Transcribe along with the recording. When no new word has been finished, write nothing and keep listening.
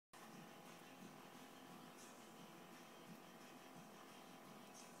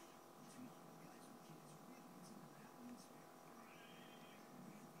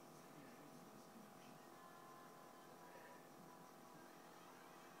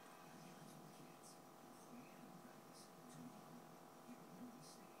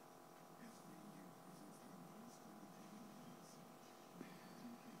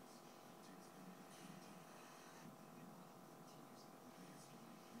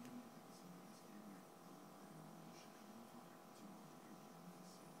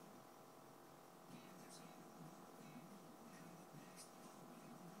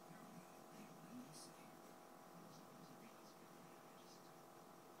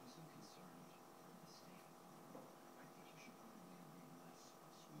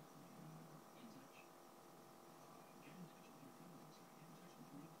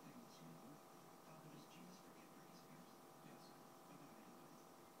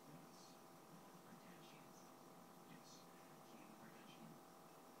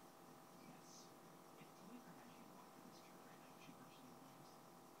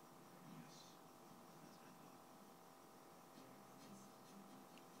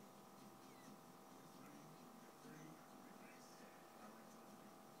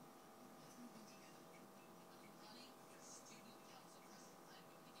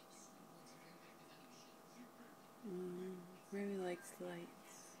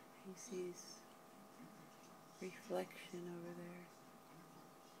lights. He sees reflection over there.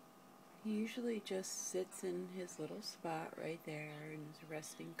 He usually just sits in his little spot right there and is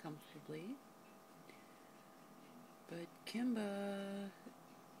resting comfortably. But Kimba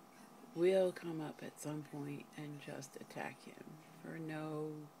will come up at some point and just attack him for no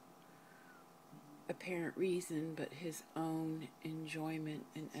apparent reason but his own enjoyment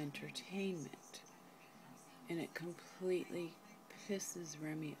and entertainment. And it completely pisses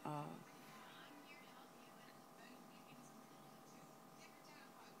Remy off.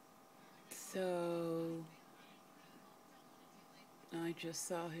 So I just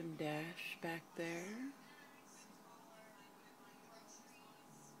saw him dash back there.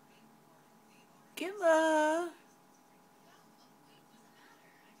 Kimba!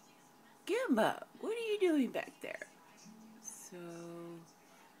 Kimba, what are you doing back there? So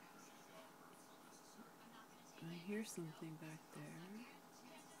I hear something back there.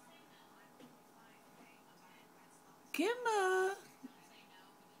 Kimba!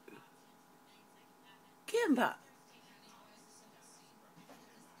 Kimba!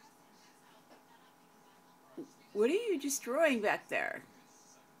 What are you destroying back there?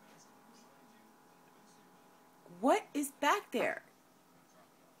 What is back there?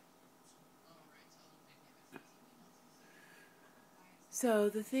 So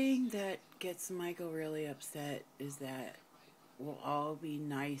the thing that gets Michael really upset is that we'll all be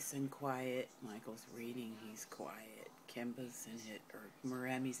nice and quiet. Michael's reading, he's quiet. Kimba's in his, or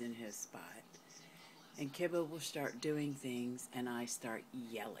Maremi's in his spot. And Kimba will start doing things and I start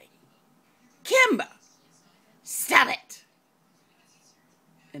yelling. Kimba! Stop it!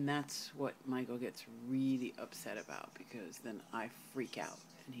 And that's what Michael gets really upset about, because then I freak out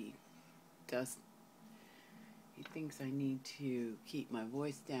and he thinks I need to keep my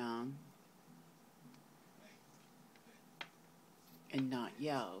voice down and not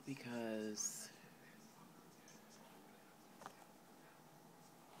yell, because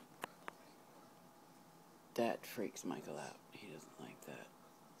that freaks Michael out. He doesn't like that.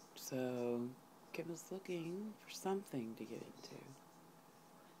 So Kimba's looking for something to get into.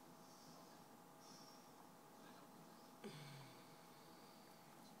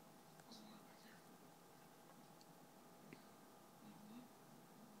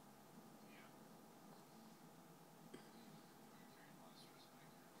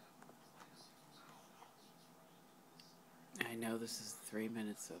 I know this is 4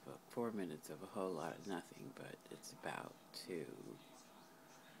 minutes of a whole lot of nothing, but it's about to.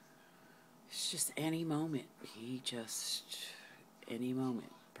 It's just any moment. Any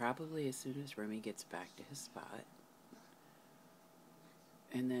moment. Probably as soon as Remy gets back to his spot.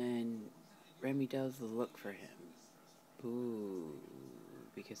 And then Remy does the look for him. Ooh,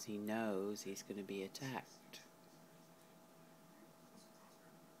 because he knows he's going to be attacked.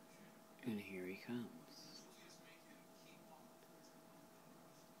 And here he comes.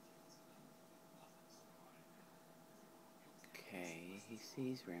 Okay, he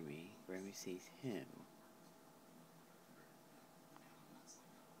sees Remy. Remy sees him.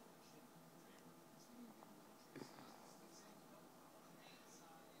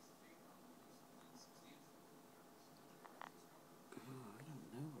 Oh, I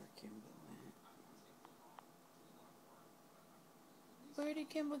don't know where Kimba went. Where did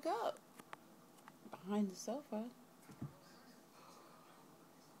Kimba go? Behind the sofa. Oh.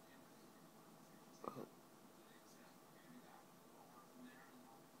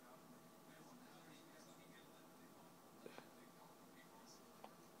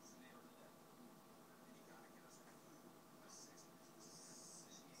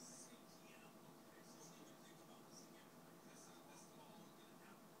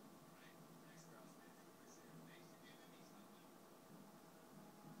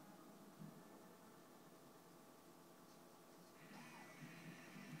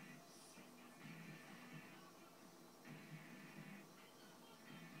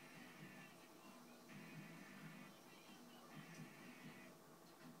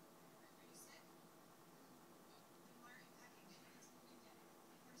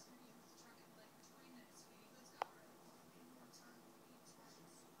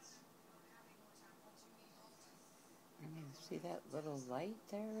 See that little light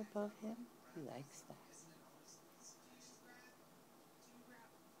there above him? He likes that.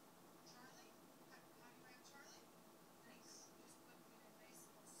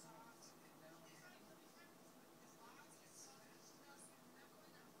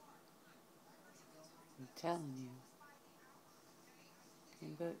 I'm telling you,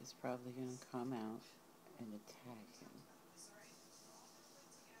 Kimba is probably going to come out and attack him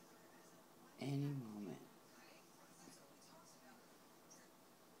any moment.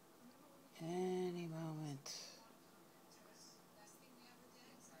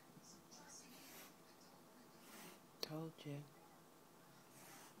 you.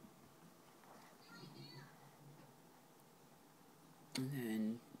 And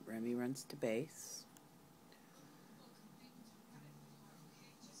then Remy runs to base.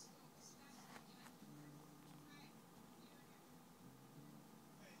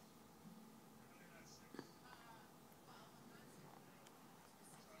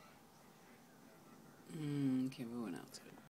 Kimba went outside.